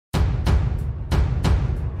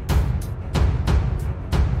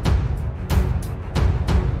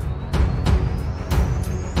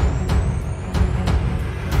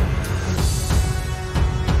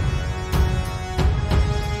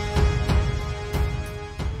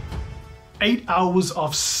8 hours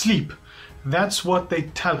of sleep. That's what they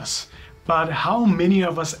tell us. But how many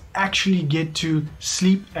of us actually get to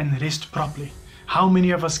sleep and rest properly? How many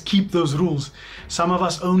of us keep those rules? Some of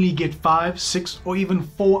us only get 5, 6, or even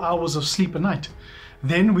 4 hours of sleep a night.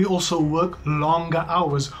 Then we also work longer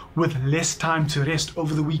hours with less time to rest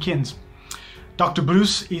over the weekends. Dr.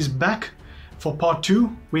 Bruce is back for part 2,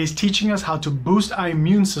 where he's teaching us how to boost our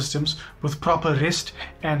immune systems with proper rest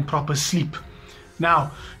and proper sleep.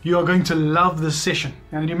 Now, you are going to love this session.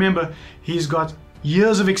 And remember, he's got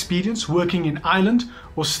years of experience working in Ireland,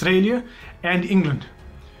 Australia, and England.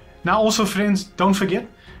 Now also, friends, don't forget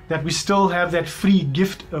that we still have that free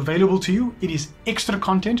gift available to you. It is extra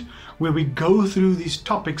content where we go through these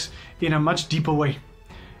topics in a much deeper way.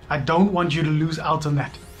 I don't want you to lose out on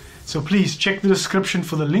that. So please check the description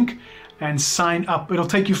for the link and sign up. It'll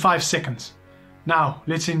take you 5 seconds. Now,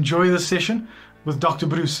 let's enjoy this session with Dr.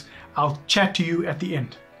 Bruce. I'll chat to you at the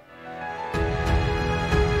end.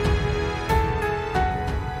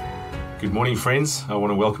 Good morning, friends. I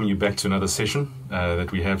want to welcome you back to another session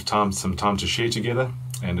that we have some time to share together,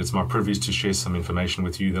 and it's my privilege to share some information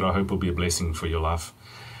with you that I hope will be a blessing for your life.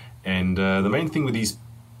 And the main thing with these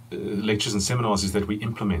lectures and seminars is that we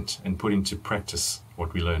implement and put into practice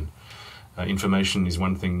what we learn. Information is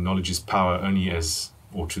one thing, knowledge is power only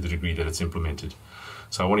to the degree that it's implemented.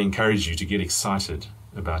 So I want to encourage you to get excited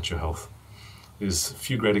about your health. There's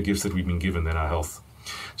few greater gifts that we've been given than our health.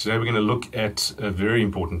 Today we're going to look at a very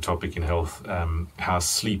important topic in health, how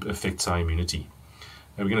sleep affects our immunity.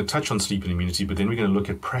 We're going to touch on sleep and immunity, but then we're going to look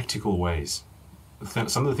at practical ways,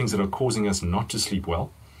 some of the things that are causing us not to sleep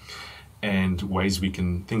well, and things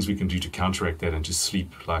we can do to counteract that and to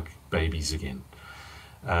sleep like babies again.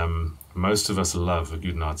 Most of us love a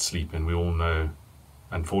good night's sleep, and we all know,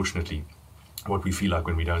 unfortunately, what we feel like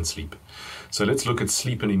when we don't sleep. So let's look at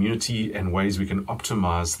sleep and immunity and ways we can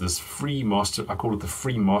optimize this free master. I call it the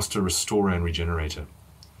free master restorer and regenerator.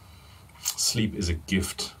 Sleep is a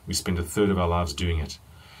gift. We spend a third of our lives doing it.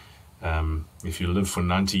 If you live for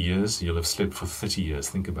 90 years, you'll have slept for 30 years.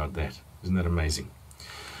 Think about that. Isn't that amazing?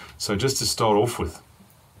 So just to start off with,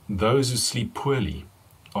 those who sleep poorly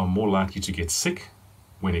are more likely to get sick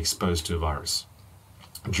when exposed to a virus.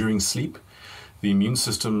 During sleep, the immune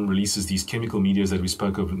system releases these chemical medias that we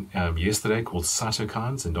spoke of yesterday called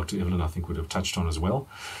cytokines, and Dr. Evelyn, I think, would have touched on as well.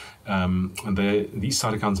 These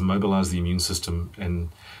cytokines mobilize the immune system, and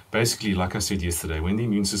basically, like I said yesterday, when the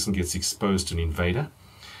immune system gets exposed to an invader,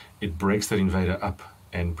 it breaks that invader up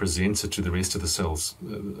and presents it to the rest of the cells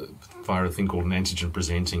via a thing called an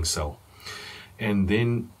antigen-presenting cell. And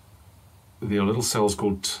then there are little cells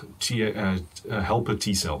called helper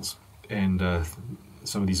T cells, and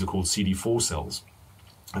some of these are called CD4 cells.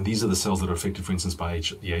 And these are the cells that are affected, for instance, by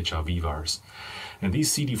the HIV virus. And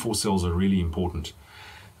these CD4 cells are really important.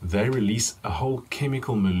 They release a whole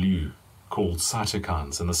chemical milieu called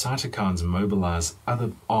cytokines. And the cytokines mobilize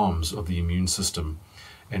other arms of the immune system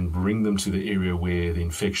and bring them to the area where the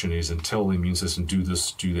infection is and tell the immune system, do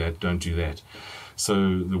this, do that, don't do that.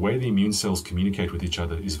 So the way the immune cells communicate with each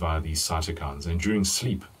other is via these cytokines. And during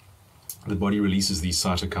sleep, the body releases these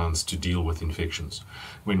cytokines to deal with infections.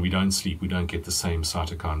 When we don't sleep, we don't get the same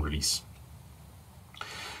cytokine release.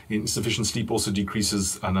 Insufficient sleep also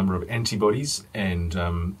decreases our number of antibodies and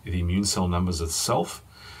the immune cell numbers itself,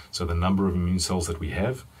 so the number of immune cells that we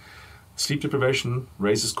have. Sleep deprivation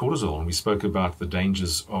raises cortisol, and we spoke about the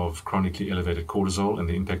dangers of chronically elevated cortisol and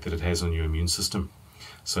the impact that it has on your immune system.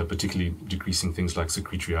 So particularly decreasing things like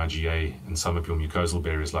secretory IgA and some of your mucosal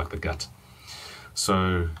barriers like the gut.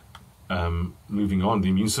 So moving on, the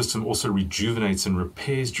immune system also rejuvenates and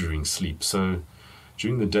repairs during sleep. So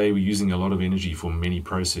during the day, we're using a lot of energy for many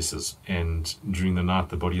processes, and during the night,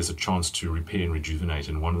 the body has a chance to repair and rejuvenate,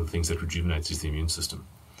 and one of the things that rejuvenates is the immune system.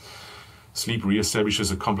 Sleep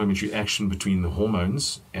reestablishes a complementary action between the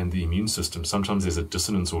hormones and the immune system. Sometimes there's a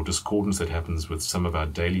dissonance or discordance that happens with some of our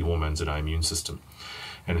daily hormones in our immune system.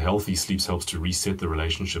 And healthy sleep helps to reset the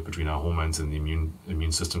relationship between our hormones and the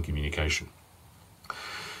immune system communication.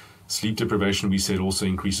 Sleep deprivation, we said, also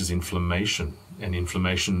increases inflammation, and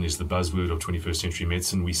inflammation is the buzzword of 21st century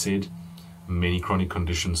medicine. We said many chronic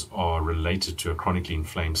conditions are related to a chronically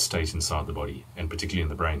inflamed state inside the body, and particularly in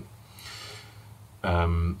the brain.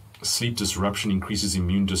 Sleep disruption increases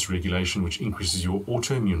immune dysregulation, which increases your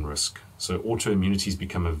autoimmune risk. So autoimmunity has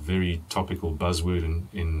become a very topical buzzword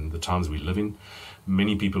in the times we live in.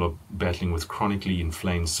 Many people are battling with chronically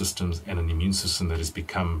inflamed systems and an immune system that has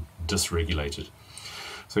become dysregulated.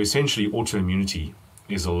 So essentially, autoimmunity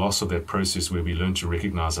is a loss of that process where we learn to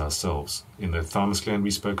recognize ourselves in the thymus gland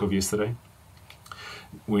we spoke of yesterday.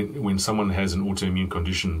 When someone has an autoimmune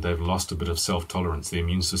condition, they've lost a bit of self-tolerance. Their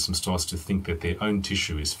immune system starts to think that their own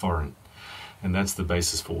tissue is foreign. And that's the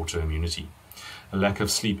basis for autoimmunity. A lack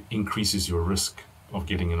of sleep increases your risk of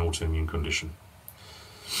getting an autoimmune condition.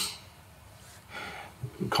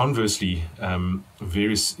 Conversely,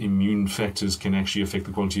 various immune factors can actually affect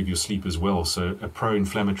the quality of your sleep as well. So a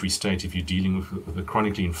pro-inflammatory state, if you're dealing with a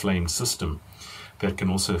chronically inflamed system, that can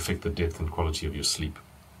also affect the depth and quality of your sleep.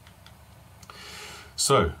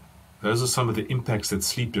 So, those are some of the impacts that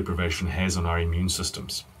sleep deprivation has on our immune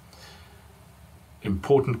systems.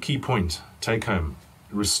 Important key point, take home.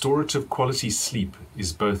 Restorative quality sleep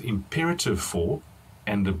is both imperative for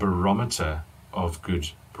and a barometer of good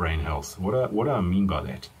brain health. What do I mean by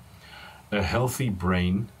that? A healthy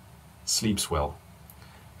brain sleeps well,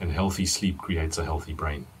 and healthy sleep creates a healthy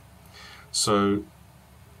brain. So,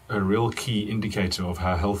 a real key indicator of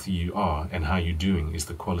how healthy you are and how you're doing is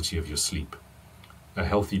the quality of your sleep. A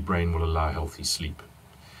healthy brain will allow healthy sleep.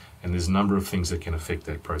 And there's a number of things that can affect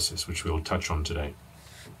that process, which we'll touch on today.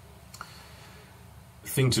 The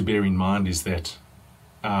thing to bear in mind is that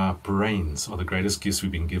our brains are the greatest gifts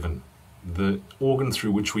we've been given. The organ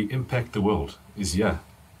through which we impact the world is here,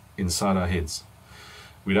 inside our heads.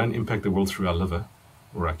 We don't impact the world through our liver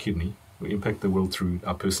or our kidney. We impact the world through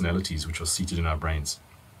our personalities, which are seated in our brains.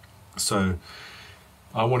 So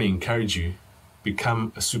I want to encourage you,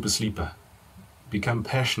 become a super sleeper. Become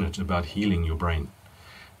passionate about healing your brain.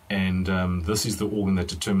 And this is the organ that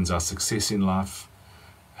determines our success in life,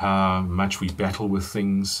 how much we battle with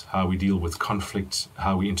things, how we deal with conflict,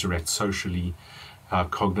 how we interact socially, how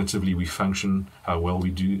cognitively we function, how well we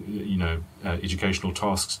do, educational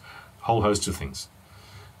tasks, whole host of things.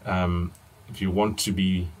 If you want to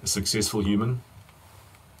be a successful human,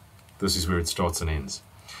 this is where it starts and ends.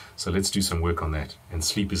 So let's do some work on that. And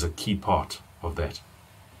sleep is a key part of that.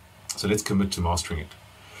 So let's commit to mastering it.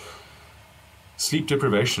 Sleep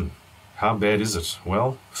deprivation. How bad is it?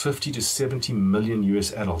 Well, 50 to 70 million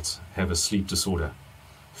US adults have a sleep disorder.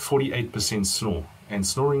 48% snore. And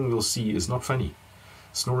snoring, we'll see, is not funny.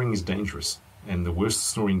 Snoring is dangerous. And the worse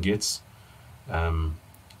snoring gets,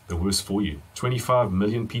 the worse for you. 25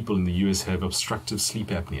 million people in the US have obstructive sleep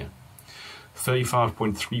apnea.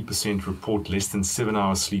 35.3% report less than 7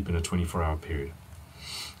 hours sleep in a 24-hour period.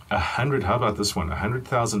 How about this one?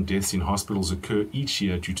 100,000 deaths in hospitals occur each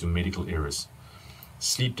year due to medical errors.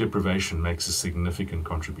 Sleep deprivation makes a significant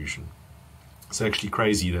contribution. It's actually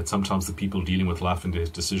crazy that sometimes the people dealing with life and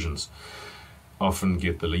death decisions often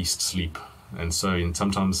get the least sleep. And so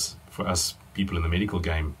sometimes for us people in the medical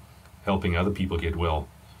game, helping other people get well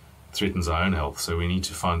threatens our own health. So we need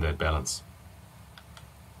to find that balance.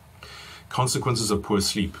 Consequences of poor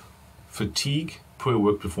sleep: fatigue, poor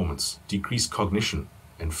work performance, decreased cognition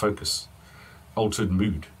and focus, altered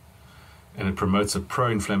mood, and it promotes a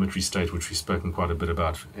pro-inflammatory state, which we've spoken quite a bit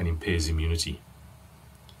about, and impairs immunity.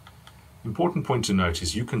 Important point to note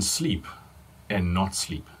is you can sleep and not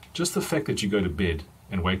sleep. Just the fact that you go to bed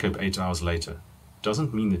and wake up 8 hours later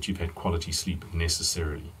doesn't mean that you've had quality sleep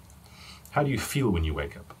necessarily. How do you feel when you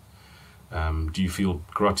wake up? Do you feel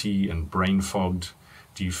grotty and brain fogged?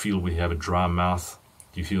 Do you feel we have a dry mouth?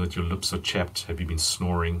 Do you feel that your lips are chapped? Have you been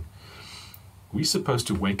snoring? We're supposed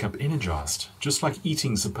to wake up energized, just like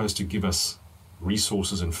eating is supposed to give us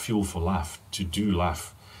resources and fuel for life, to do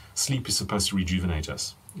life. Sleep is supposed to rejuvenate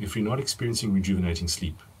us. If you're not experiencing rejuvenating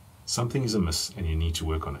sleep, something is amiss and you need to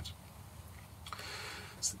work on it.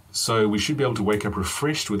 So we should be able to wake up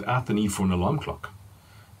refreshed without the need for an alarm clock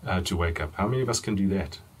to wake up. How many of us can do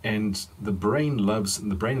that? And the brain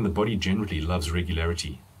and the body generally loves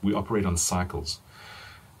regularity. We operate on cycles.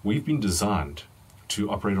 We've been designed to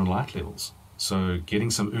operate on light levels. So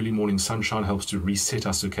getting some early morning sunshine helps to reset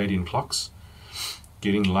our circadian clocks.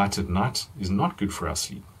 Getting light at night is not good for our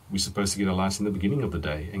sleep. We're supposed to get a light in the beginning of the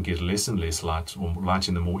day and get less and less light, or light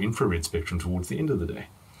in the more infrared spectrum towards the end of the day.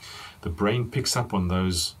 The brain picks up on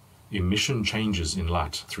those emission changes in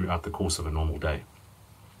light throughout the course of a normal day.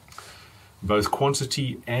 Both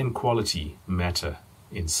quantity and quality matter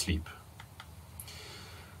in sleep.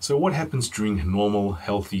 So what happens during normal,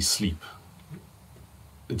 healthy sleep?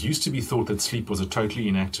 It used to be thought that sleep was a totally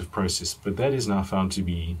inactive process, but that is now found to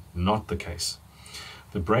be not the case.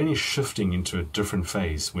 The brain is shifting into a different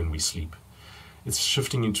phase when we sleep. It's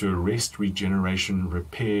shifting into a rest, regeneration,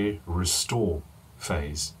 repair, restore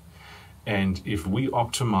phase. And if we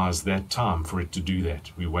optimize that time for it to do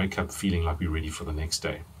that, we wake up feeling like we're ready for the next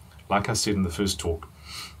day. Like I said in the first talk,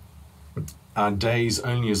 our day is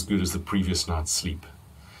only as good as the previous night's sleep.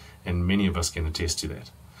 And many of us can attest to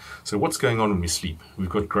that. So what's going on when we sleep? We've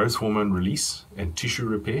got growth hormone release and tissue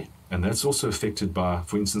repair. And that's also affected by,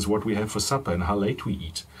 for instance, what we have for supper and how late we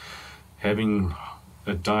eat. Having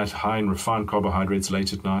a diet high in refined carbohydrates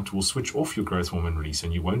late at night will switch off your growth hormone release,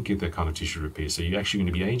 and you won't get that kind of tissue repair. So you're actually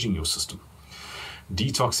going to be aging your system.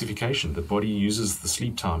 Detoxification. The body uses the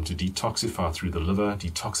sleep time to detoxify through the liver,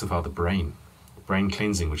 detoxify the brain. Brain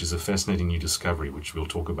cleansing, which is a fascinating new discovery, which we'll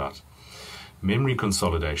talk about. Memory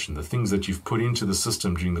consolidation. The things that you've put into the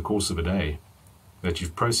system during the course of a day, that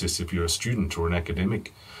you've processed if you're a student or an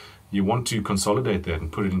academic, you want to consolidate that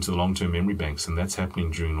and put it into the long-term memory banks, and that's happening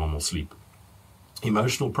during normal sleep.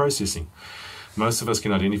 Emotional processing. Most of us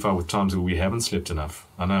can identify with times where we haven't slept enough.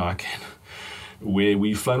 I know I can. Where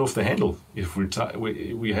we've flown off the handle. If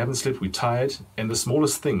we haven't slept, we're tired, and the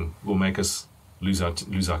smallest thing will make us lose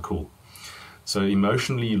our cool. So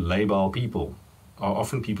emotionally labile people are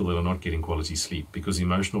often people that are not getting quality sleep, because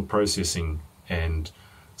emotional processing and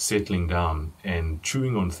settling down and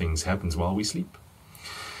chewing on things happens while we sleep.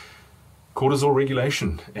 Cortisol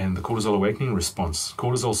regulation and the cortisol awakening response.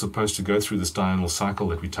 Cortisol is supposed to go through this diurnal cycle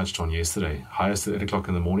that we touched on yesterday. Highest at 8 o'clock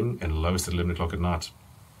in the morning and lowest at 11 o'clock at night.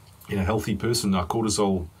 In a healthy person, our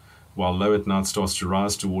cortisol, while low at night, starts to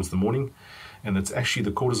rise towards the morning. And that's actually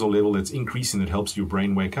the cortisol level that's increasing that helps your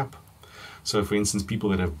brain wake up. So for instance, people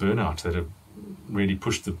that have burnout, that have really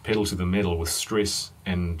pushed the pedal to the metal with stress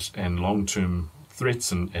and long-term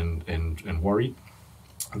threats and worry,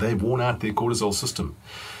 they've worn out their cortisol system.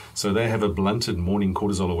 So they have a blunted morning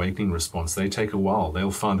cortisol awakening response. They take a while.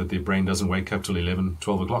 They'll find that their brain doesn't wake up till 11,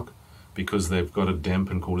 12 o'clock because they've got a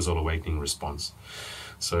dampened cortisol awakening response.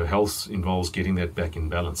 So health involves getting that back in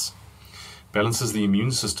balance. Balances the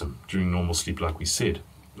immune system during normal sleep, like we said.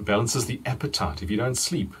 Balances the appetite. If you don't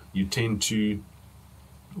sleep, you tend to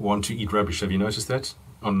want to eat rubbish. Have you noticed that?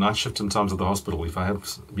 On night shift sometimes at the hospital, if I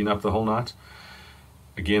have been up the whole night,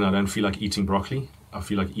 again, I don't feel like eating broccoli. I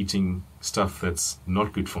feel like eating stuff that's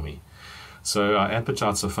not good for me. So our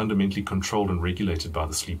appetites are fundamentally controlled and regulated by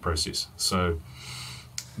the sleep process. So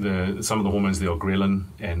some of the hormones there are ghrelin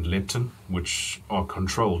and leptin, which are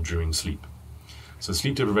controlled during sleep. So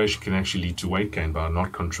sleep deprivation can actually lead to weight gain by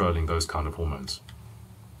not controlling those kind of hormones.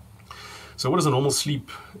 So what does a normal sleep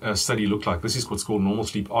study look like? This is what's called normal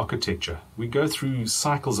sleep architecture. We go through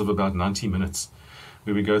cycles of about 90 minutes,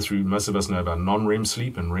 where we go through, most of us know about non-REM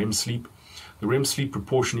sleep and REM sleep. The REM sleep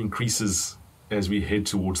proportion increases as we head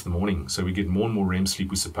towards the morning. So we get more and more REM sleep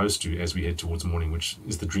we're supposed to as we head towards morning, which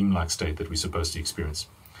is the dreamlike state that we're supposed to experience.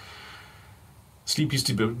 Sleep used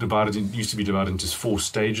to be divided into 4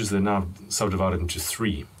 stages. They're now subdivided into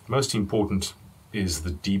 3. Most important is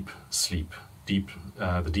the deep sleep,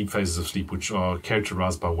 the deep phases of sleep, which are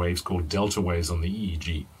characterized by waves called delta waves on the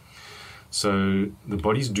EEG. So the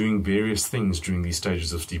body's doing various things during these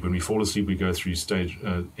stages of sleep. When we fall asleep, we go through stage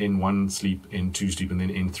N1 sleep, N2 sleep, and then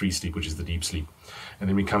N3 sleep, which is the deep sleep. And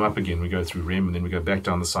then we come up again, we go through REM, and then we go back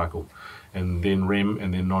down the cycle. And then REM,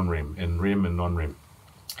 and then non-REM, and REM and non-REM.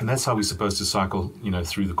 And that's how we're supposed to cycle,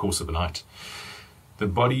 through the course of a night. The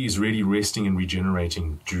body is really resting and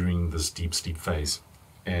regenerating during this deep sleep phase.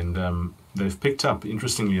 And they've picked up,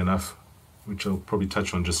 interestingly enough, which I'll probably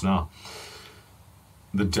touch on just now,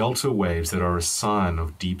 the delta waves that are a sign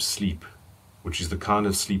of deep sleep, which is the kind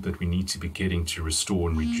of sleep that we need to be getting to restore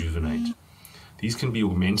and rejuvenate. These can be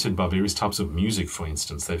augmented by various types of music, for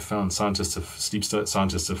instance. Sleep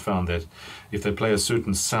scientists have found that if they play a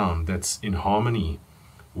certain sound that's in harmony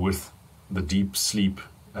with the deep sleep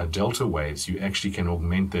delta waves, you actually can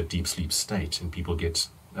augment that deep sleep state and people get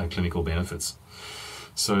clinical benefits.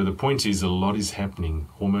 So the point is, a lot is happening.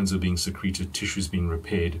 Hormones are being secreted, tissues being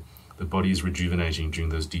repaired, the body is rejuvenating during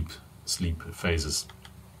those deep sleep phases.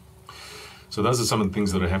 So those are some of the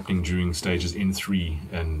things that are happening during stages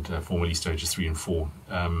N3 and formerly stages 3 and 4.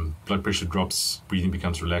 Blood pressure drops, breathing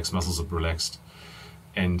becomes relaxed, muscles are relaxed,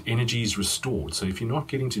 and energy is restored. So if you're not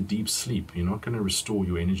getting to deep sleep, you're not going to restore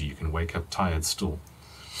your energy. You can wake up tired still.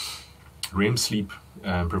 REM sleep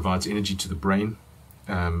provides energy to the brain,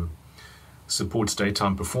 supports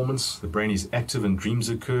daytime performance. The brain is active and dreams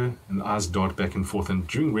occur, and the eyes dart back and forth. And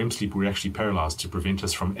during REM sleep, we're actually paralyzed to prevent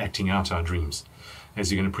us from acting out our dreams.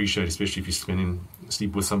 As you can appreciate, especially if you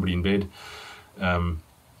sleep with somebody in bed,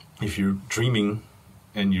 if you're dreaming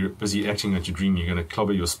and you're busy acting out your dream, you're going to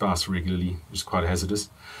clobber your spouse regularly, which is quite hazardous.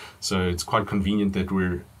 So it's quite convenient that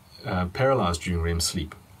we're paralyzed during REM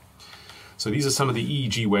sleep. So these are some of the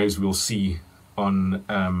EEG waves we'll see on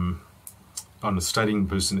a studying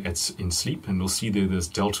person in sleep, and we'll see there's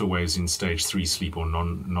delta waves in stage 3 sleep or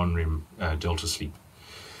non-REM delta sleep.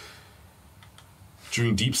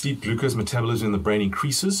 During deep sleep, glucose metabolism in the brain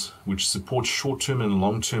increases, which supports short-term and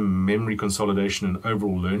long-term memory consolidation and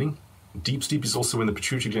overall learning. Deep sleep is also when the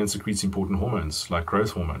pituitary gland secretes important hormones, like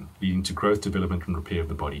growth hormone, leading to growth, development, and repair of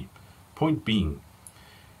the body. Point being,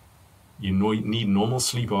 you need normal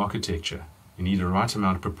sleep architecture. You need a right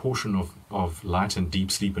amount, proportion of light and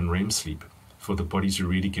deep sleep and REM sleep for the body to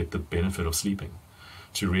really get the benefit of sleeping,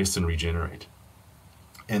 to rest and regenerate.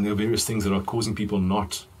 And there are various things that are causing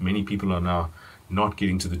many people are now not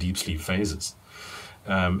getting to the deep sleep phases.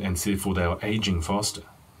 And therefore they are aging faster.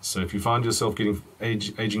 So if you find yourself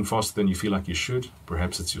aging faster than you feel like you should,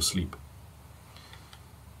 perhaps it's your sleep.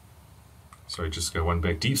 Sorry, just go one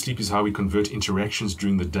back. Deep sleep is how we convert interactions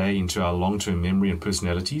during the day into our long-term memory and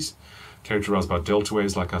personalities, characterized by delta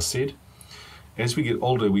waves, like I said. As we get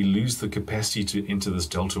older, we lose the capacity to enter this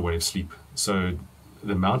delta wave sleep. So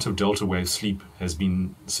the amount of delta wave sleep has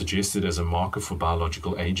been suggested as a marker for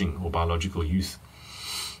biological aging or biological youth.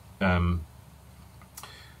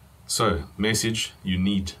 So, message, you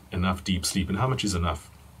need enough deep sleep. And how much is enough?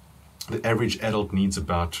 The average adult needs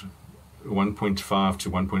about 1.5 to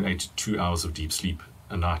 1.8 to 2 hours of deep sleep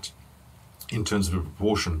a night in terms of a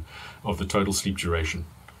proportion of the total sleep duration.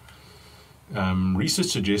 Research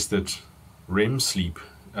suggests that REM sleep,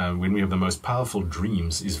 when we have the most powerful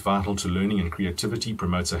dreams, is vital to learning and creativity,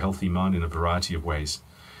 promotes a healthy mind in a variety of ways.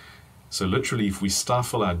 So literally, if we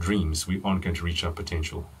stifle our dreams, we aren't going to reach our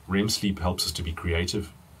potential. REM sleep helps us to be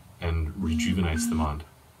creative and rejuvenates the mind.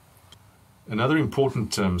 Another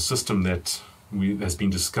important system that has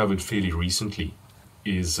been discovered fairly recently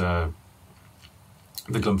is the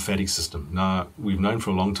lymphatic system. Now, we've known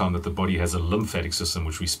for a long time that the body has a lymphatic system,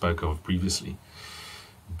 which we spoke of previously.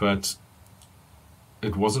 But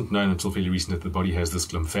it wasn't known until fairly recent that the body has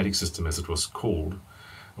this lymphatic system, as it was called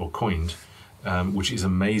or coined, which is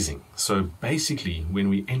amazing. So basically, when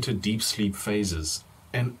we enter deep sleep phases,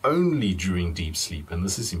 and only during deep sleep, and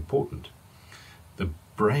this is important, the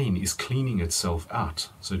brain is cleaning itself out.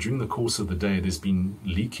 So during the course of the day, there's been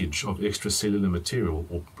leakage of extracellular material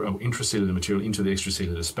or intracellular material into the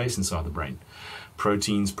extracellular space inside the brain.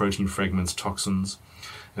 Proteins, protein fragments, toxins,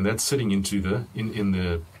 and that's sitting into the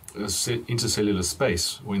intercellular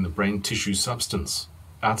space or in the brain tissue substance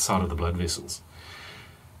outside of the blood vessels.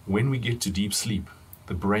 When we get to deep sleep,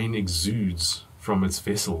 the brain exudes from its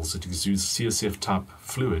vessels, it exudes CSF type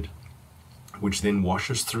fluid, which then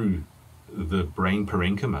washes through the brain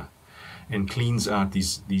parenchyma and cleans out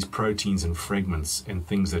these proteins and fragments and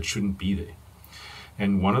things that shouldn't be there.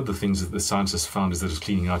 And one of the things that the scientists found is that it's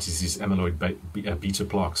cleaning out is these amyloid beta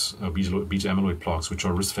plaques, beta amyloid plaques, which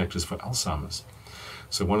are risk factors for Alzheimer's.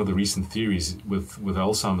 So one of the recent theories with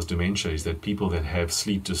Alzheimer's dementia is that people that have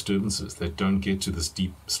sleep disturbances, that don't get to this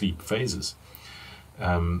deep sleep phases,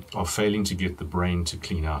 are failing to get the brain to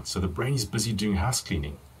clean out. So the brain is busy doing house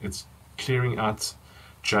cleaning. It's clearing out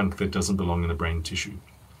junk that doesn't belong in the brain tissue.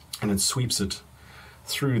 And it sweeps it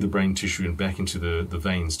through the brain tissue and back into the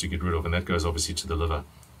veins to get rid of. And that goes obviously to the liver,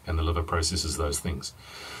 and the liver processes those things.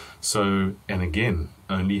 So, and again,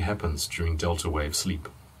 only happens during delta wave sleep.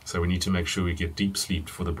 So we need to make sure we get deep sleep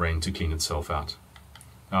for the brain to clean itself out.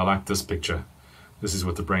 Now, I like this picture. This is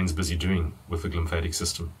what the brain's busy doing with the lymphatic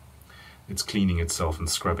system. It's cleaning itself and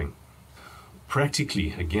scrubbing.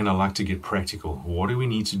 Practically, again, I like to get practical. What do we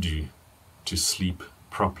need to do to sleep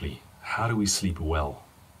properly? How do we sleep well?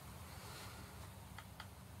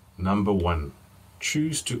 Number one,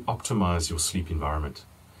 choose to optimize your sleep environment.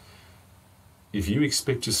 If you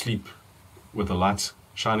expect to sleep with a light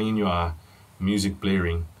shining in your eye, music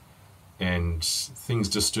blaring, and things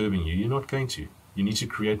disturbing you, you're not going to. You need to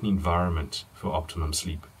create an environment for optimum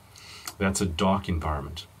sleep. That's a dark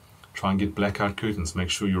environment. Try and get blackout curtains.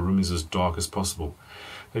 Make sure your room is as dark as possible.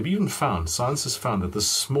 They've even found, science has found that the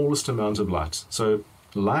smallest amount of light, so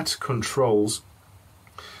light controls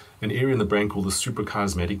an area in the brain called the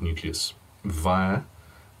suprachiasmatic nucleus via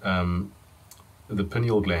the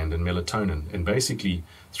pineal gland and melatonin. And basically,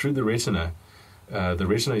 through the retina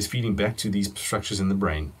is feeding back to these structures in the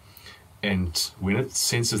brain. And when it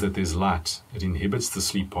senses that there's light, it inhibits the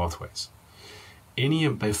sleep pathways.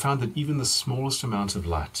 They found that even the smallest amount of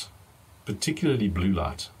light, particularly blue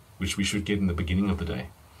light, which we should get in the beginning of the day,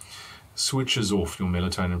 switches off your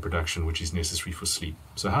melatonin production, which is necessary for sleep.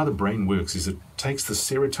 So how the brain works is it takes the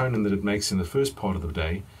serotonin that it makes in the first part of the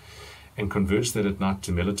day and converts that at night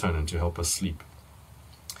to melatonin to help us sleep.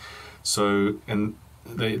 So, and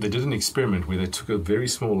they did an experiment where they took a very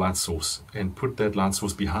small light source and put that light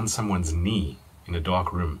source behind someone's knee in a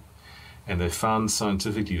dark room. And they found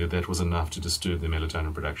scientifically that that was enough to disturb their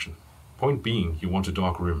melatonin production. Point being, you want a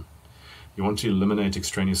dark room. You want to eliminate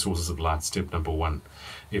extraneous sources of light, step number one.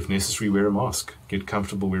 If necessary, wear a mask. Get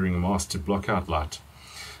comfortable wearing a mask to block out light.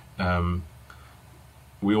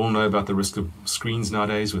 We all know about the risk of screens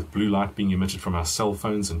nowadays, with blue light being emitted from our cell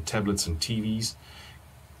phones and tablets and TVs.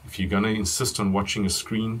 If you're going to insist on watching a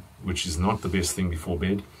screen, which is not the best thing before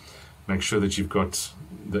bed, make sure that you've got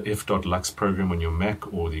the F.Lux program on your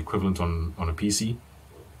Mac or the equivalent on a PC,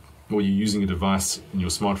 or you're using a device in your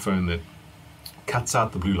smartphone that cuts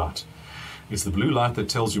out the blue light. It's the blue light that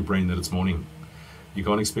tells your brain that it's morning. You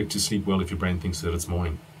can't expect to sleep well if your brain thinks that it's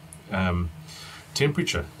morning.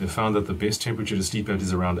 Temperature. They found that the best temperature to sleep at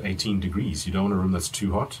is around 18 degrees. You don't want a room that's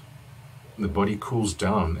too hot. The body cools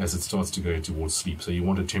down as it starts to go towards sleep, so you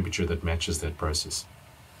want a temperature that matches that process.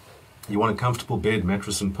 You want a comfortable bed,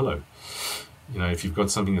 mattress, and pillow. You know, if you've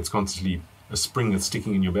got something that's constantly a spring that's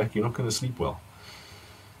sticking in your back, you're not going to sleep well.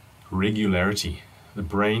 Regularity. The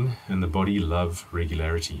brain and the body love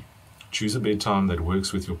regularity. Choose a bedtime that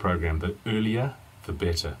works with your program. The earlier, the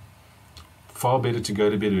better. Far better to go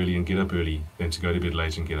to bed early and get up early than to go to bed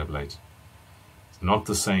late and get up late. It's not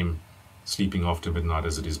the same sleeping after midnight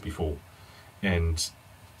as it is before. And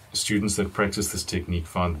students that practice this technique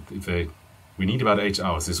find that we need about 8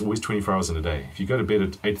 hours. There's always 24 hours in a day. If you go to bed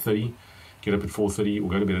at 8:30, get up at 4:30, or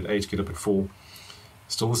go to bed at 8, get up at 4,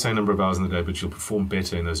 still the same number of hours in the day, but you'll perform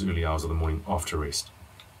better in those early hours of the morning after rest.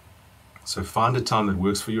 So find a time that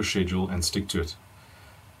works for your schedule and stick to it.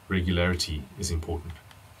 Regularity is important.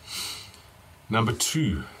 Number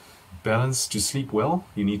 2, balance. To sleep well,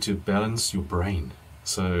 you need to balance your brain.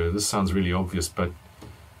 So this sounds really obvious, but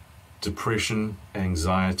depression,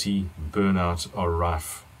 anxiety, burnout are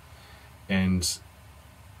rife. And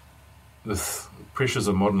the pressures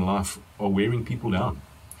of modern life are wearing people down.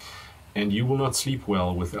 And you will not sleep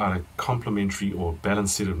well without a complementary or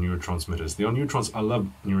balanced set of neurotransmitters. There are neurotransmitters. I love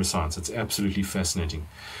neuroscience. It's absolutely fascinating.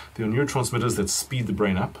 There are neurotransmitters that speed the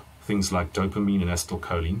brain up, things like dopamine and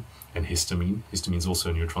acetylcholine and histamine. Histamine is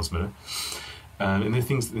also a neurotransmitter. And there are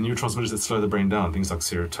the neurotransmitters that slow the brain down, things like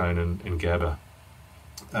serotonin and GABA.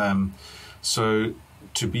 So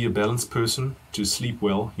to be a balanced person, to sleep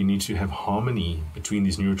well, you need to have harmony between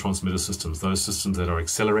these neurotransmitter systems, those systems that are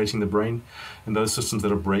accelerating the brain and those systems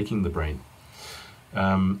that are breaking the brain.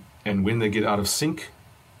 And when they get out of sync,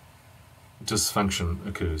 dysfunction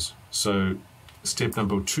occurs. So step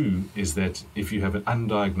number 2 is that if you have an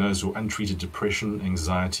undiagnosed or untreated depression,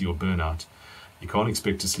 anxiety, or burnout, you can't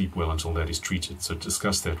expect to sleep well until that is treated. So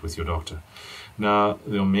discuss that with your doctor. Now,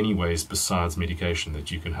 there are many ways besides medication that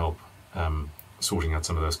you can help sorting out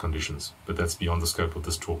some of those conditions, but that's beyond the scope of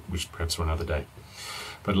this talk, which perhaps for another day.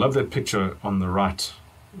 But love that picture on the right.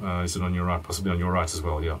 Is it on your right? Possibly on your right as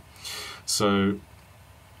well, yeah. So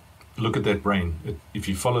look at that brain. If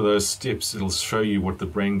you follow those steps, it'll show you what the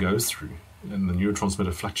brain goes through and the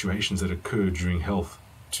neurotransmitter fluctuations that occur during health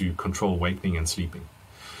to control awakening and sleeping.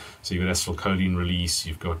 So you've got acetylcholine release,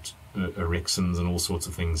 you've got orexins and all sorts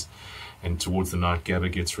of things. And towards the night, GABA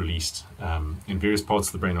gets released, and various parts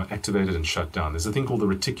of the brain are activated and shut down. There's a thing called the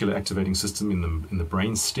reticular activating system in the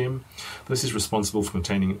brain stem. This is responsible for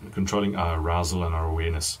controlling our arousal and our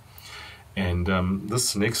awareness. And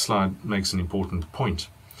this next slide makes an important point.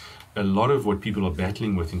 A lot of what people are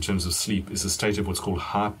battling with in terms of sleep is a state of what's called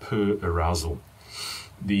hyperarousal.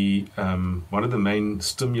 One of the main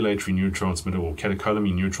stimulatory neurotransmitter or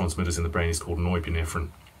catecholamine neurotransmitters in the brain is called norepinephrine.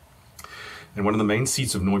 And one of the main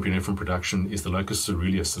seats of norepinephrine production is the locus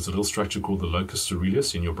coeruleus. There's a little structure called the locus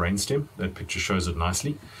coeruleus in your brainstem. That picture shows it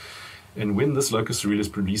nicely. And when this locus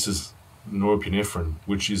coeruleus produces norepinephrine,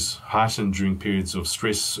 which is heightened during periods of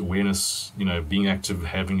stress, awareness, being active,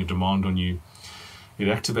 having a demand on you, it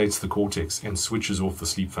activates the cortex and switches off the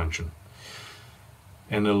sleep function.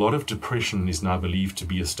 And a lot of depression is now believed to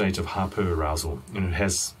be a state of hyperarousal, and it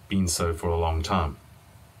has been so for a long time.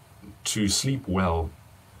 To sleep well,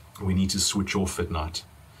 we need to switch off at night.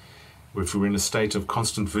 If we're in a state of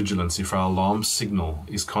constant vigilance, if our alarm signal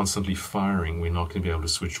is constantly firing, we're not going to be able to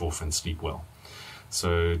switch off and sleep well.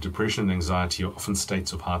 So depression and anxiety are often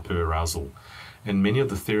states of hyperarousal. And many of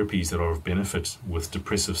the therapies that are of benefit with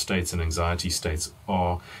depressive states and anxiety states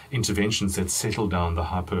are interventions that settle down the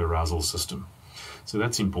hyperarousal system. So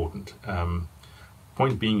that's important.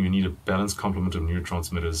 Point being, you need a balanced complement of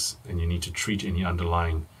neurotransmitters, and you need to treat any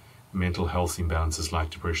underlying mental health imbalances like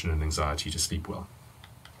depression and anxiety to sleep well.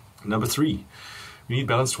 Number 3, we need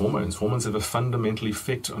balanced hormones. Hormones have a fundamental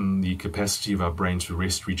effect on the capacity of our brain to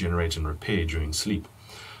rest, regenerate, and repair during sleep.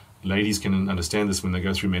 Ladies can understand this when they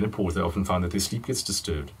go through menopause. They often find that their sleep gets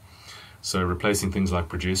disturbed. So replacing things like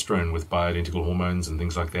progesterone with bioidentical hormones and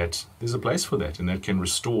things like that, there's a place for that, and that can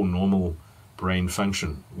restore normal brain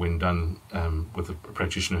function when done with a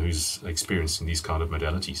practitioner who's experienced in these kind of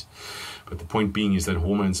modalities. But the point being is that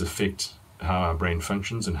hormones affect how our brain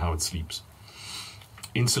functions and how it sleeps.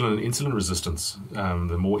 Insulin and insulin resistance.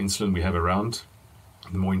 The more insulin we have around,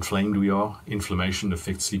 the more inflamed we are. Inflammation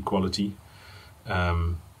affects sleep quality.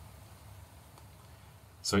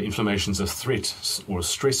 So inflammation is a threat or a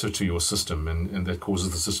stressor to your system, and that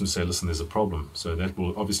causes the system to say, listen, there's a problem. So that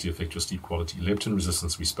will obviously affect your sleep quality. Leptin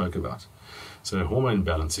resistance we spoke about. So hormone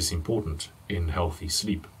balance is important in healthy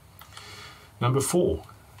sleep. Number 4,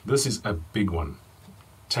 this is a big one.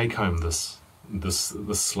 Take home this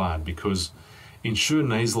slide, because ensure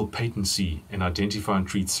nasal patency and identify and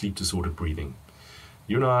treat sleep disordered breathing.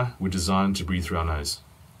 You and I were designed to breathe through our nose.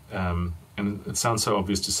 And it sounds so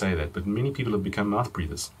obvious to say that, but many people have become mouth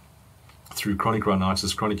breathers through chronic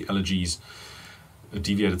rhinitis, chronic allergies,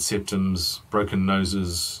 deviated septums, broken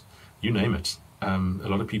noses, you name it. A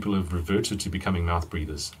lot of people have reverted to becoming mouth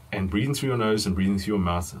breathers. And breathing through your nose and breathing through your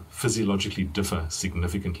mouth physiologically differ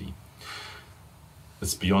significantly.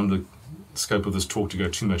 It's beyond the scope of this talk to go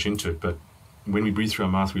too much into it, but when we breathe through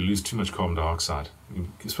our mouth, we lose too much carbon dioxide.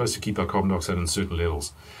 We're supposed to keep our carbon dioxide in certain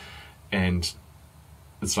levels. And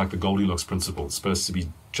it's like the Goldilocks principle. It's supposed to be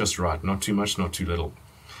just right, not too much, not too little.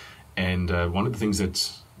 And one of the things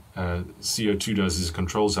that CO2 does is it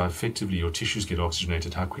controls how effectively your tissues get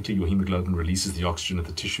oxygenated, how quickly your hemoglobin releases the oxygen at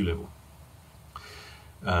the tissue level.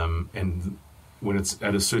 And when it's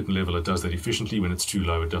at a certain level, it does that efficiently. When it's too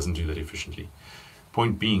low, it doesn't do that efficiently.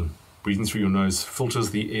 Point being, breathing through your nose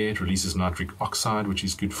filters the air, it releases nitric oxide, which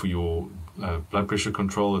is good for your blood pressure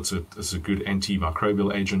control. It's a good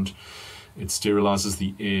antimicrobial agent. It sterilizes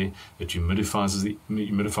the air, it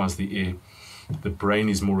humidifies the air. The brain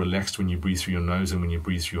is more relaxed when you breathe through your nose than when you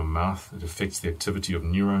breathe through your mouth. It affects the activity of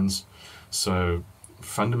neurons. So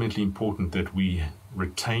fundamentally important that we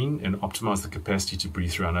retain and optimize the capacity to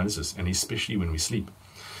breathe through our noses, and especially when we sleep.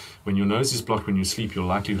 When your nose is blocked when you sleep, your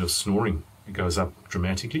likelihood of snoring goes up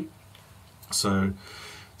dramatically. So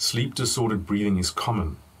sleep disordered breathing is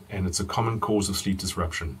common, and it's a common cause of sleep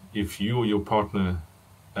disruption. If you or your partner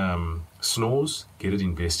snores, get it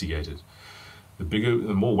investigated.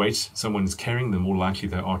 The more weight someone is carrying, the more likely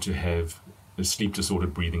they are to have a sleep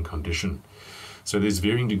disordered breathing condition. So there's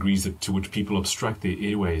varying degrees to which people obstruct their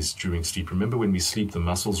airways during sleep. Remember, when we sleep, the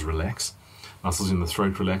muscles relax. Muscles in the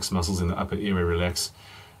throat relax, muscles in the upper airway relax,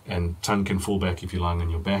 and tongue can fall back if you're lying on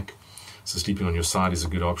your back. So sleeping on your side is a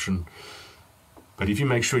good option. But if you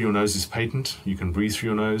make sure your nose is patent, you can breathe through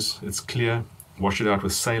your nose, it's clear, wash it out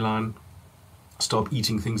with saline. Stop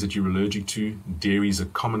eating things that you're allergic to. Dairy is a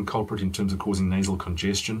common culprit in terms of causing nasal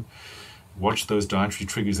congestion. Watch those dietary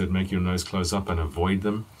triggers that make your nose close up and avoid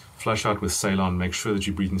them. Flush out with saline. Make sure that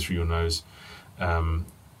you're breathing through your nose, and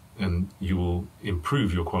you will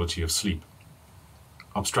improve your quality of sleep.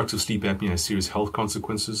 Obstructive sleep apnea has serious health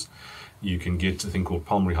consequences. You can get a thing called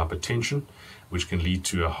pulmonary hypertension, which can lead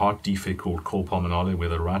to a heart defect called cor pulmonale, where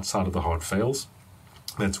the right side of the heart fails.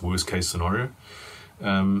 That's worst case scenario.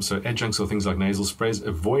 So adjuncts are things like nasal sprays.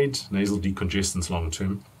 Avoid nasal decongestants long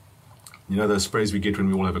term. You know those sprays we get when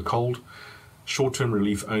we all have a cold? Short-term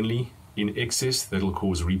relief only. In excess, that'll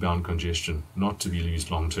cause rebound congestion, not to be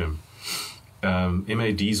used long term.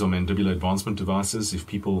 MADs or mandibular advancement devices. If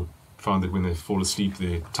people find that when they fall asleep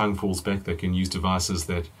their tongue falls back, they can use devices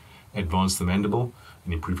that advance the mandible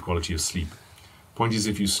and improve quality of sleep. Point is,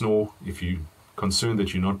 if you snore, if you're concerned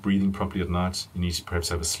that you're not breathing properly at night, you need to perhaps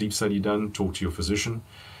have a sleep study done, talk to your physician.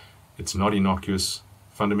 It's not innocuous.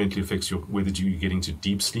 Fundamentally affects whether you're getting to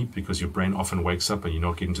deep sleep, because your brain often wakes up and you're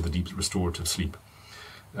not getting to the deep restorative sleep.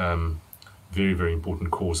 Very, very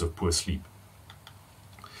important cause of poor sleep.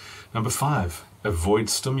 Number 5, avoid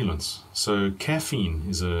stimulants. So caffeine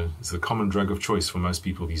is a common drug of choice for most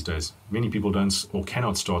people these days. Many people don't or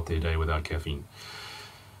cannot start their day without caffeine.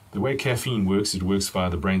 The way caffeine works, it works via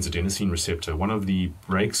the brain's adenosine receptor. One of the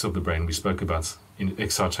brakes of the brain we spoke about in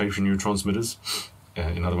excitation neurotransmitters.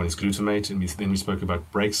 Another one is glutamate, and then we spoke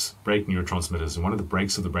about brake neurotransmitters. And one of the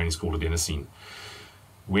brakes of the brain is called adenosine.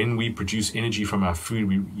 When we produce energy from our food,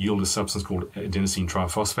 we yield a substance called adenosine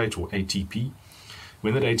triphosphate, or ATP.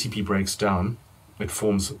 When that ATP breaks down, it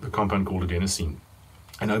forms the compound called adenosine.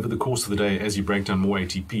 And over the course of the day, as you break down more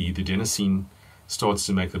ATP, the adenosine starts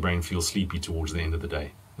to make the brain feel sleepy towards the end of the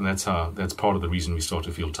day. And that's part of the reason we start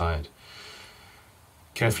to feel tired.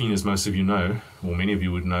 Caffeine, as most of you know, or many of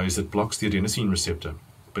you would know, is it blocks the adenosine receptor,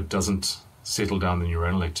 but doesn't settle down the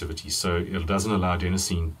neuronal activity. So it doesn't allow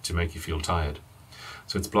adenosine to make you feel tired.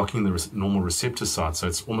 So it's blocking the normal receptor site. So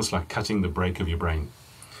it's almost like cutting the brake of your brain.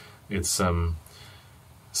 It's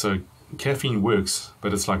so caffeine works,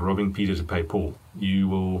 but it's like robbing Peter to pay Paul.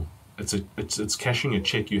 It's cashing a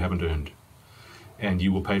check you haven't earned, and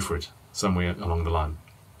you will pay for it somewhere along the line.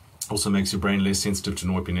 Also makes your brain less sensitive to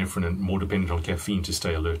norepinephrine and more dependent on caffeine to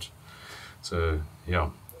stay alert. So yeah,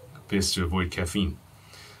 best to avoid caffeine.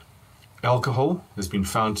 Alcohol has been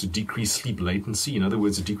found to decrease sleep latency. In other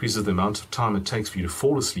words, it decreases the amount of time it takes for you to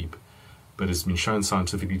fall asleep, but it's been shown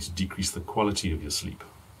scientifically to decrease the quality of your sleep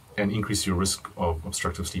and increase your risk of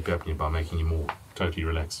obstructive sleep apnea by making you more totally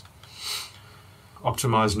relaxed.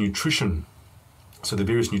 Optimize nutrition. So the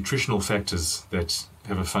various nutritional factors that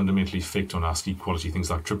have a fundamental effect on our sleep quality,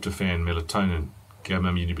 things like tryptophan, melatonin,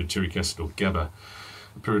 gamma-aminobutyric acid or GABA,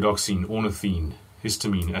 pyridoxine, ornithine,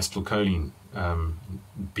 histamine, acetylcholine,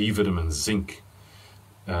 B vitamins, zinc,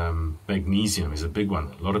 magnesium is a big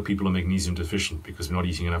one. A lot of people are magnesium deficient because we're not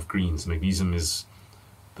eating enough greens. Magnesium is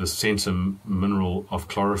the center mineral of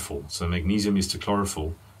chlorophyll. So magnesium is to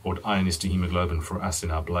chlorophyll what iron is to hemoglobin for us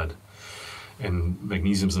in our blood. And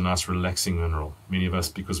magnesium is a nice relaxing mineral. Many of us,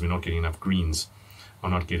 because we're not getting enough greens, are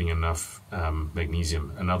not getting enough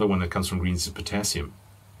magnesium. Another one that comes from greens is potassium.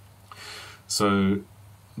 So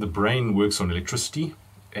the brain works on electricity,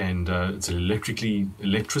 and it's an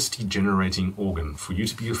electricity generating organ. For you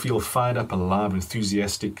to feel fired up, alive,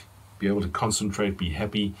 enthusiastic, be able to concentrate, be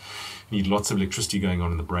happy, you need lots of electricity going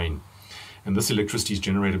on in the brain. And this electricity is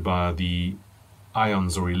generated by the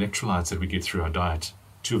ions or electrolytes that we get through our diet.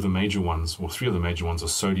 Two of the major ones, or three of the major ones, are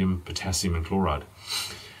sodium, potassium, and chloride.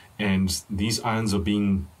 And these ions are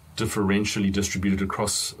being differentially distributed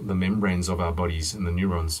across the membranes of our bodies and the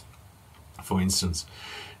neurons, for instance.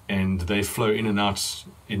 And they flow in and out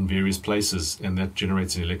in various places, and that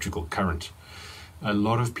generates an electrical current. A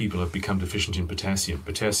lot of people have become deficient in potassium.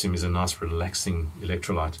 Potassium is a nice relaxing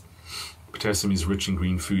electrolyte. Potassium is rich in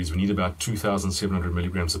green foods. We need about 2,700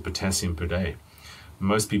 milligrams of potassium per day.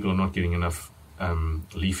 Most people are not getting enough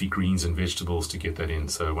leafy greens and vegetables to get that in.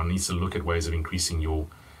 So one needs to look at ways of increasing your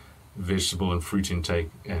vegetable and fruit intake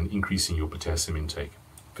and increasing your potassium intake.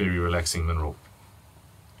 Very relaxing mineral.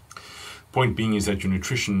 Point being is that your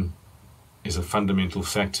nutrition is a fundamental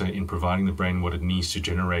factor in providing the brain what it needs to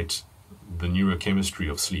generate the neurochemistry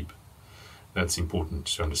of sleep. That's important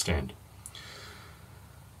to understand.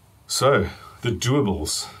 So, the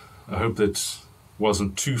doables. I hope that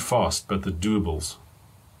wasn't too fast, but the doables.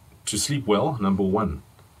 To sleep well, number one,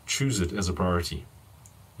 choose it as a priority.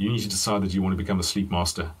 You need to decide that you want to become a sleep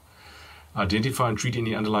master. Identify and treat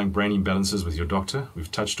any underlying brain imbalances with your doctor,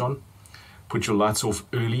 we've touched on. Put your lights off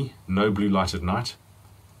early, no blue light at night.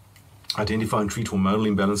 Identify and treat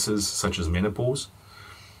hormonal imbalances such as menopause.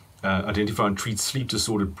 Identify and treat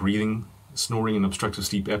sleep-disordered breathing, snoring and obstructive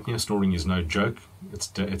sleep apnea. Snoring is no joke,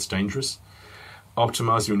 it's dangerous.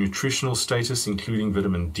 Optimize your nutritional status, including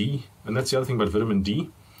vitamin D. And that's the other thing about vitamin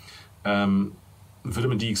D.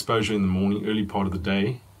 Vitamin D exposure in the morning, early part of the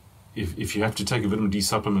day. If you have to take a vitamin D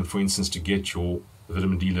supplement, for instance, to get your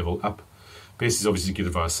vitamin D level up, best is obviously to get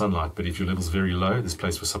it via sunlight, but if your level's very low, there's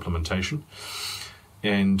place for supplementation.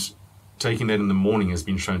 And taking that in the morning has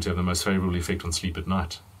been shown to have the most favorable effect on sleep at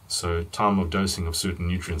night. So time of dosing of certain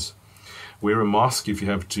nutrients. Wear a mask if you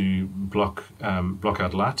have to block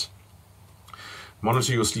out light.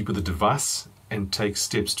 Monitor your sleep with a device and take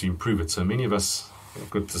steps to improve it. So many of us, I've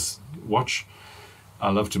got this watch. I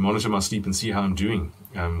love to monitor my sleep and see how I'm doing.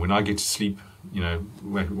 When I get to sleep,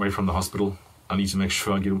 away from the hospital, I need to make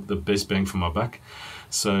sure I get the best bang for my buck.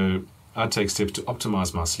 So I take steps to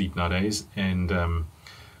optimize my sleep nowadays, and it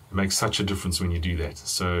makes such a difference when you do that.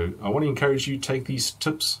 So I want to encourage you, take these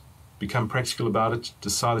tips, become practical about it,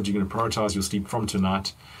 decide that you're going to prioritize your sleep from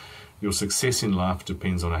tonight. Your success in life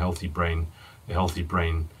depends on a healthy brain. A healthy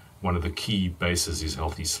brain, one of the key bases is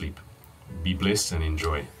healthy sleep. Be blessed and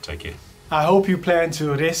enjoy. Take care. I hope you plan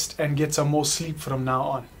to rest and get some more sleep from now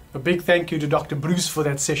on. A big thank you to Dr. Bruce for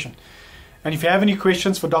that session. And if you have any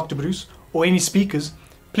questions for Dr. Bruce or any speakers,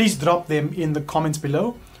 please drop them in the comments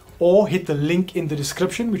below or hit the link in the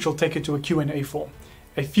description, which will take you to a Q&A form.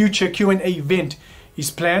 A future Q&A event is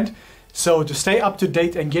planned, so to stay up to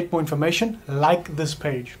date and get more information, like this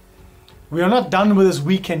page. We are not done with this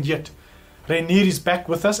weekend yet. Rainier is back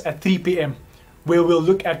with us at 3 p.m. where we'll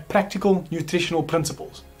look at practical nutritional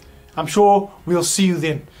principles. I'm sure we'll see you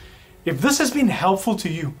then. If this has been helpful to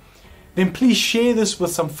you, then please share this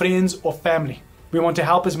with some friends or family. We want to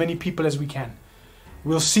help as many people as we can.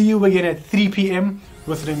 We'll see you again at 3 p.m.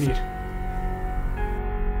 with Rainier.